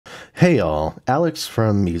Hey y'all, Alex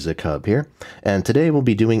from Music Hub here, and today we'll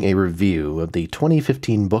be doing a review of the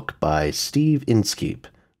 2015 book by Steve Inskeep,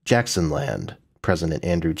 Jacksonland, President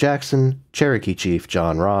Andrew Jackson, Cherokee Chief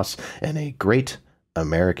John Ross, and a Great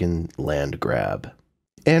American Land Grab.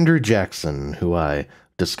 Andrew Jackson, who I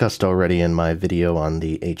discussed already in my video on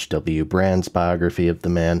the H.W. Brands biography of the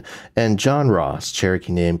man, and John Ross,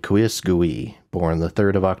 Cherokee name Cuisgui, born the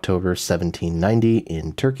 3rd of October 1790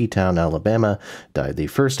 in Turkeytown, Alabama, died the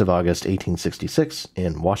 1st of August 1866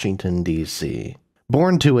 in Washington, D.C.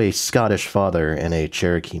 Born to a Scottish father and a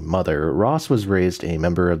Cherokee mother, Ross was raised a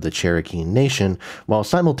member of the Cherokee Nation while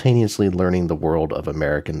simultaneously learning the world of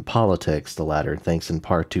American politics, the latter thanks in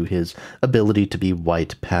part to his ability to be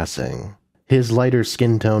white passing. His lighter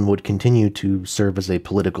skin tone would continue to serve as a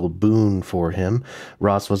political boon for him.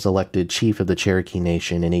 Ross was elected chief of the Cherokee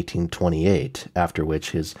Nation in 1828, after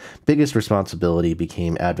which his biggest responsibility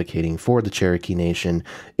became advocating for the Cherokee Nation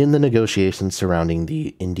in the negotiations surrounding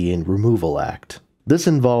the Indian Removal Act. This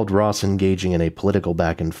involved Ross engaging in a political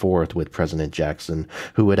back and forth with President Jackson,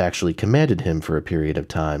 who had actually commanded him for a period of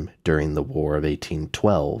time during the War of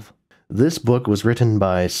 1812. This book was written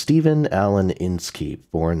by Stephen Allen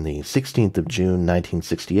Inskeep, born the 16th of June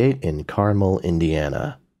 1968 in Carmel,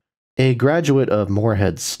 Indiana. A graduate of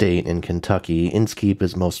Morehead State in Kentucky, Inskeep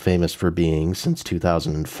is most famous for being, since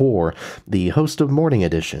 2004, the host of Morning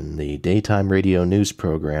Edition, the daytime radio news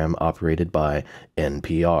program operated by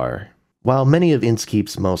NPR. While many of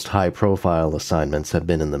Inskeep's most high-profile assignments have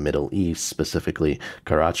been in the Middle East, specifically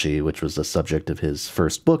Karachi, which was the subject of his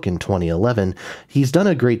first book in 2011, he's done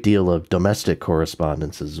a great deal of domestic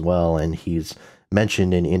correspondence as well, and he's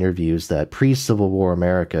mentioned in interviews that pre-Civil War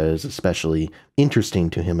America is especially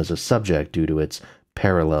interesting to him as a subject due to its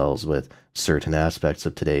parallels with certain aspects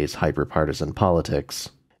of today's hyper-partisan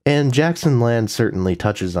politics. And Jacksonland certainly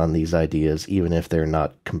touches on these ideas, even if they're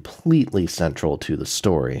not completely central to the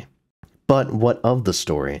story. But what of the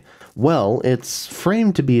story? Well, it's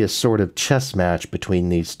framed to be a sort of chess match between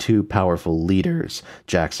these two powerful leaders,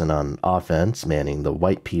 Jackson on offense, manning the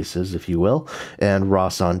white pieces, if you will, and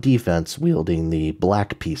Ross on defense, wielding the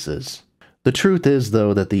black pieces. The truth is,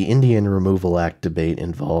 though, that the Indian Removal Act debate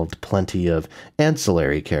involved plenty of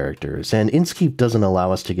ancillary characters, and Inskeep doesn't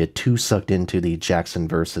allow us to get too sucked into the Jackson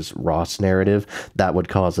versus Ross narrative. That would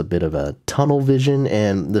cause a bit of a tunnel vision,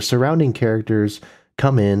 and the surrounding characters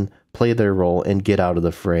come in, play their role, and get out of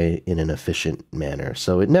the fray in an efficient manner.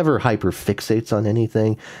 So it never hyper-fixates on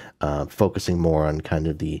anything, focusing more on kind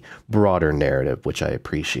of the broader narrative, which I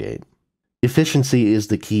appreciate. Efficiency is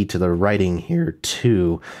the key to the writing here,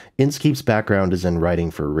 too. Inskeep's background is in writing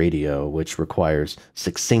for radio, which requires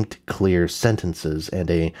succinct, clear sentences and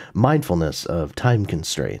a mindfulness of time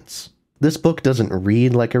constraints. This book doesn't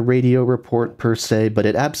read like a radio report per se, but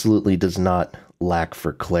it absolutely does not lack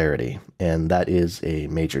for clarity, and that is a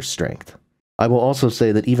major strength. I will also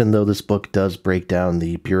say that even though this book does break down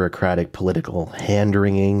the bureaucratic political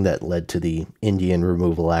hand-wringing that led to the Indian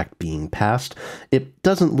Removal Act being passed, it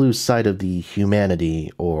doesn't lose sight of the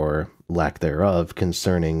humanity, or lack thereof,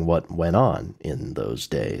 concerning what went on in those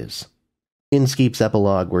days. Inskeep's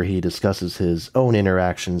epilogue, where he discusses his own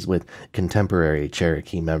interactions with contemporary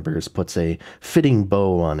Cherokee members, puts a fitting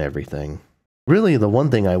bow on everything. Really, the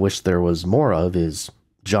one thing I wish there was more of is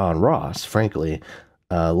John Ross, frankly.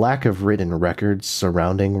 Lack of written records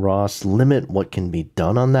surrounding Ross limit what can be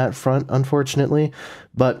done on that front, unfortunately,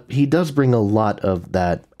 but he does bring a lot of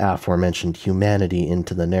that aforementioned humanity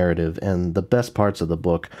into the narrative, and the best parts of the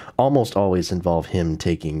book almost always involve him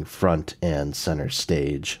taking front and center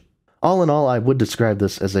stage. All in all, I would describe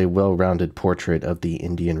this as a well-rounded portrait of the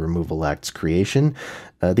Indian Removal Act's creation.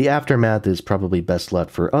 The aftermath is probably best left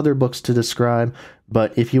for other books to describe,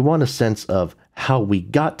 but if you want a sense of how we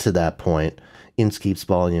got to that point, Inskeep's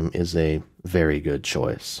volume is a very good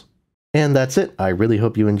choice. And that's it. I really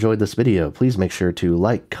hope you enjoyed this video. Please make sure to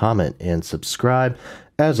like, comment, and subscribe.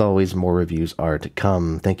 As always, more reviews are to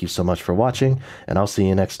come. Thank you so much for watching, and I'll see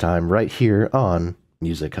you next time right here on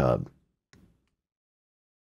Music Hub.